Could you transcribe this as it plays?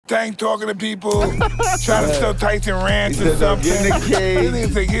tank talking to people, trying to sell Tyson Ranch or something. Get in the cage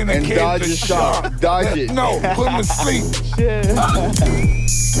He said, get in the and cage dodge with the shark. Dodge it. No, put him to sleep.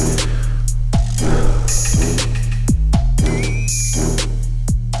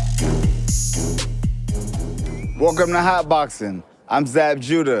 Welcome to Hot Boxing. I'm Zab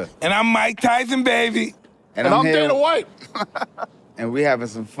Judah. And I'm Mike Tyson, baby. And I'm here, Dana White. and we having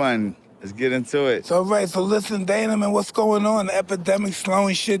some fun. Let's get into it. So, right, so listen, Dana, man, what's going on? The epidemic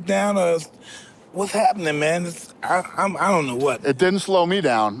slowing shit down? Or what's happening, man? I don't know what. It didn't slow me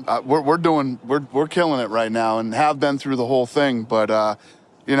down. We're killing it right now and have been through the whole thing. But,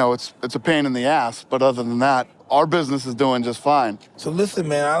 you know, it's a pain in the ass. But other than that, our business is doing just fine. So listen,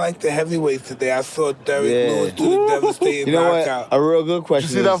 man, I like the heavyweights today. I saw Derek Lewis do the devastating knockout. A real good question.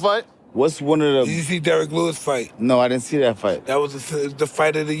 Did you see that fight? What's one of the... Did you see Derek Lewis fight? No, I didn't see that fight. That was the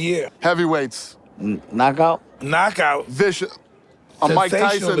fight of the year. Heavyweights. Knockout? Knockout. Vicious. A Mike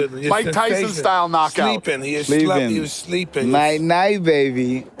Tyson style knockout. Sleeping. He was sleeping. Night,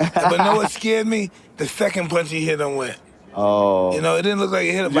 baby. But know what scared me? The second punch he hit him with. Oh. You know, it didn't look like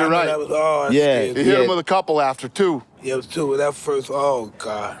he hit him. You're right. That was, he hit him with a couple after, too. Yeah, it was two. That first, oh,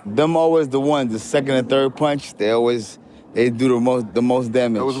 God. Them always the ones, the second and third punch, they do the most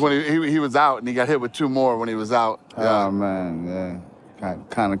damage. It was when he was out, and he got hit with two more when he was out. Yeah. Oh, man, yeah.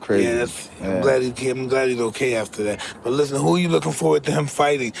 Kind of crazy. Yeah, I'm glad he's okay after that. But listen, who are you looking forward to him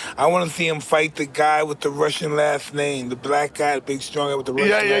fighting? I want to see him fight the guy with the Russian last name, the black guy, the big strong guy with the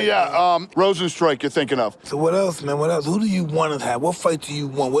Russian last name. Rosenstrike, you're thinking of. So what else, man? What else? Who do you want to have? What fight do you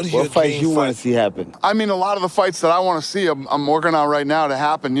want? What fight do you want to see happen? I mean, a lot of the fights that I want to see, I'm working on right now to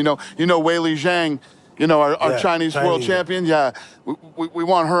happen. You know, Weili Zhang. You know, our Chinese world champion, we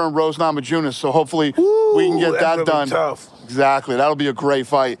want her and Rose Namajunas, so hopefully we can get that done. Tough. Exactly, that'll be a great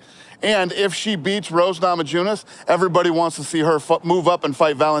fight. And if she beats Rose Namajunas, everybody wants to see her move up and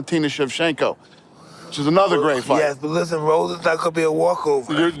fight Valentina Shevchenko, which is another great fight. Yes, but listen, Rose is not going to be a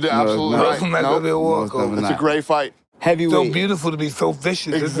walkover. You're absolutely right. Rose is not going to be a walkover. It's a great fight. Heavyweight. So beautiful to be so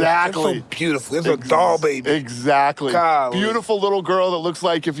vicious. Exactly. It's so beautiful. It's a doll baby. Exactly. Golly. Beautiful little girl that looks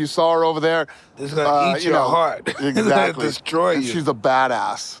like if you saw her over there. It's going to eat your heart. Exactly. It's going to destroy you. She's a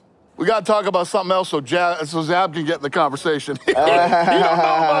badass. We got to talk about something else so Zab can get in the conversation. You don't know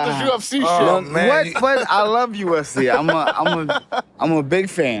about this UFC shit. Man. What? I love UFC. I'm a big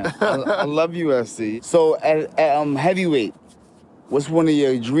fan. I love UFC. So at heavyweight, what's one of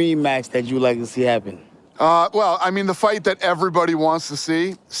your dream matches that you like to see happen? Well, I mean, the fight that everybody wants to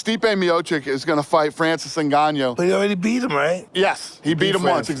see, Stipe Miocic is going to fight Francis Ngannou. But he already beat him, right? Yes, he beat him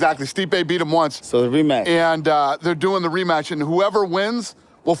once, exactly. Stipe beat him once. So the rematch. And they're doing the rematch, and whoever wins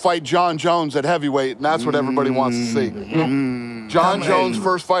will fight John Jones at heavyweight, and that's what everybody wants to see. John Jones'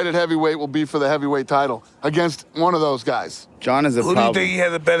 first fight at heavyweight will be for the heavyweight title against one of those guys. John is a problem. Who do you think he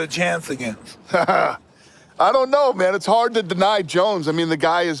has a better chance against? I don't know, man. It's hard to deny Jones. I mean, the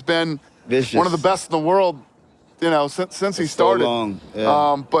guy has been vicious. One of the best in the world, you know, since he started. So long.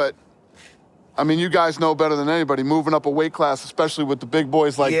 Yeah. But I mean, you guys know better than anybody. Moving up a weight class, especially with the big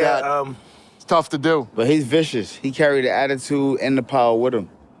boys like that, it's tough to do. But he's vicious. He carried the attitude and the power with him.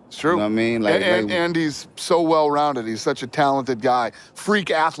 It's true. You know what I mean? And he's so well-rounded. He's such a talented guy.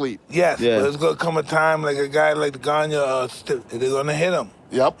 Freak athlete. Yes, but there's going to come a time like a guy like the Ngannou, they're going to hit him.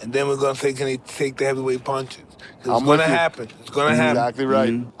 Yep. And then we're going to say, can he take the heavyweight punches? It's going to happen. It's going to happen. Exactly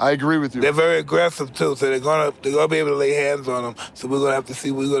right. I agree with you. They're very aggressive too, so they're going to be able to lay hands on him. So we're going to have to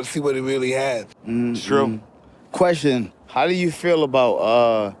see. We're going to see what he really has. It's true. Question: how do you feel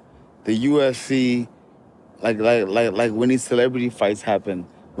about the UFC? Like when these celebrity fights happen,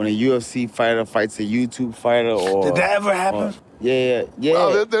 when a UFC fighter fights a YouTube fighter, or did that ever happen? Yeah.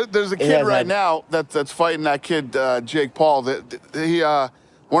 Well, there's a kid right now that's fighting that kid Jake Paul.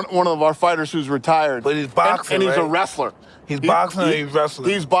 One of our fighters who's retired. But he's boxing, and he's a wrestler. He's boxing or he's wrestling?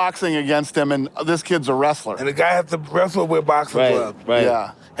 He's boxing against him, and this kid's a wrestler. And the guy has to wrestle with boxing gloves. Right.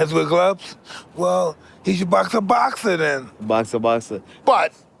 Yeah. Has to wear gloves? Well, he should box a boxer then. Boxer.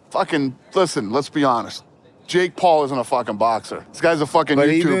 But fucking listen, let's be honest. Jake Paul isn't a fucking boxer. This guy's a fucking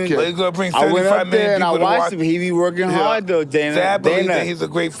YouTube kid. But he's gonna bring 75 I went up there and I watched him. He be working hard though, Dana. Zab believes that he's a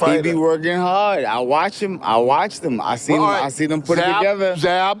great fighter. He be working hard. I watched him. I see them put it together.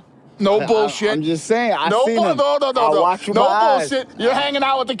 Zab. No bullshit. I'm just saying. No. Watch no bullshit. You're hanging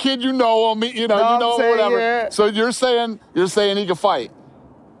out with the kid. You know him. You know whatever. Yeah. So you're saying he can fight?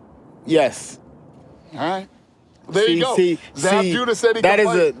 Yes. All right. There you go. Zab Judah said he can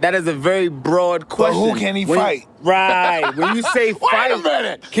fight. That is a very broad question. But who can he fight? Right. When you say fight, wait a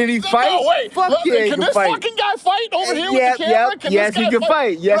minute. Can he fight? No, wait. Fuck yeah, he can can this fight. fucking guy fight over here with the camera? Yes, he can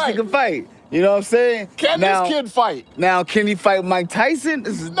fight. Yes, he can fight. You know what I'm saying? Can this kid fight? Now, can he fight Mike Tyson?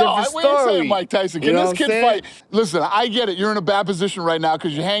 This is a different we ain't story. saying Mike Tyson. Can You know this what I'm kid saying? fight? Listen, I get it. You're in a bad position right now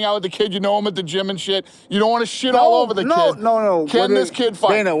because you hang out with the kid, you know him at the gym and shit. You don't want to shit all over the kid. No. Can this kid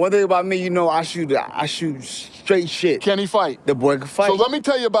fight? Dana, one thing about me, you know, I shoot straight shit. Can he fight? The boy can fight. So let me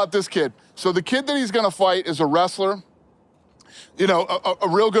tell you about this kid. So the kid that he's going to fight is a wrestler, you know, a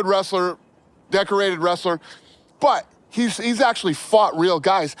real good wrestler, decorated wrestler, but he's actually fought real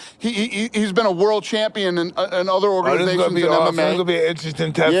guys. He's been a world champion in other organizations in MMA. It's gonna be an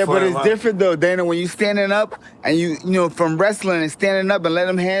interesting test. Yeah, for but him, it's different though, Dana. When you standing up and you know, from wrestling and standing up and let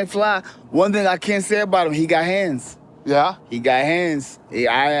him hand fly. One thing I can't say about him, he got hands. Yeah, he got hands.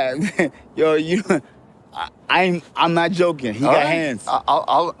 I'm not joking. He got hands.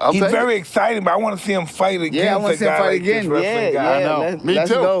 I'll He's take very exciting, but I want to see him fight again. Yeah, I want to see him fight again. Yeah, I know. Me let's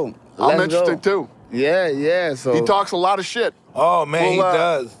too. Go. I'm Let's interested go. too. Yeah. So He talks a lot of shit. Oh man, he Well,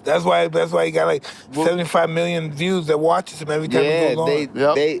 does. That's why he got like 75 million views that watches him every time he goes on.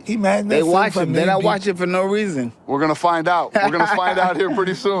 they watch him. They're not watching for no reason. We're gonna find out. We're gonna find out here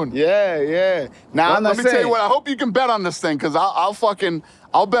pretty soon. Yeah. Now Let me tell you what. I hope you can bet on this thing because I'll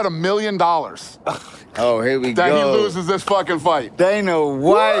bet $1 million Oh, here we that go. he loses this fucking fight. Dana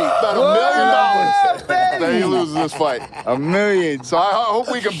White. Bet $1 million that he loses this fight. $1 million. So I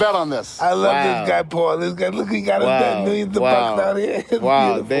hope we can bet on this. I love this guy, Paul. This guy, look, he got his bet millions of bucks out here. It's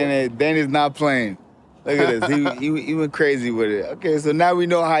Wow, beautiful. Dana's not playing. Look at this. He went crazy with it. Okay, so now we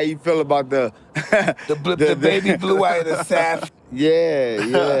know how you feel about the the baby blue-eyed assassin.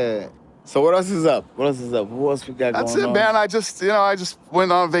 Yeah. So what else is up? What else we got That's going it, on? man. I just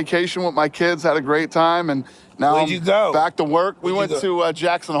went on vacation with my kids, had a great time, and now Where'd you go? back to work. We went to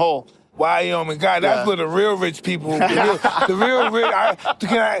Jackson Hole. Wyoming, God, that's where the real rich people. The real rich.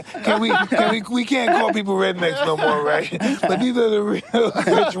 We can't call people rednecks no more, right? But these are the real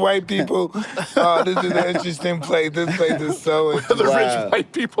rich white people. This is an interesting place. This place is so interesting. The rich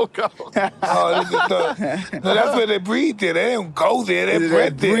white people go. No, that's where they breed there. They don't go there. They're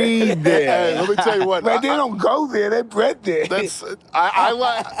bred there. Breed there. Hey, let me tell you what. Right, they don't go there. They're bred there.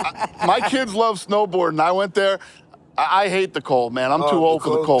 My kids love snowboarding. I went there. I hate the cold, man. I'm too old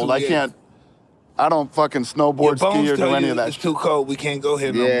for the cold. I don't fucking snowboard, ski, or do any of that. It's too cold. We can't go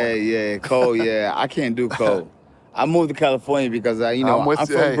here no more. Yeah, cold. Yeah, I can't do cold. I moved to California because I'm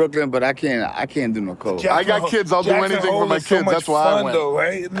from Brooklyn, but I can't do no cold. I got kids. I'll do anything for my kids. That's why I went. Though,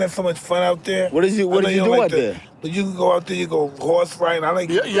 right? Isn't that so much fun out there? What did you do out there? But you can go out there. You go horse riding. I like.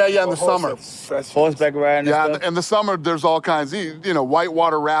 Yeah, in the summer. Horseback riding. Yeah, in the summer there's all kinds.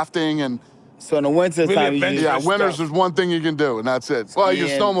 Whitewater rafting and. So in the winter time, winters there's one thing you can do, and that's it. Well, you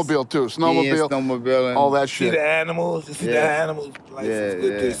snowmobile too. Snowmobile, all that shit. See the animals. You see the animals. Like, it's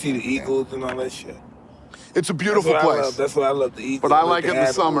good to see the eagles and all that shit. It's a beautiful place. That's what I love. The eagles. But I like it in the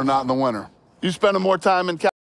summer, not in the winter. You spending more time in California?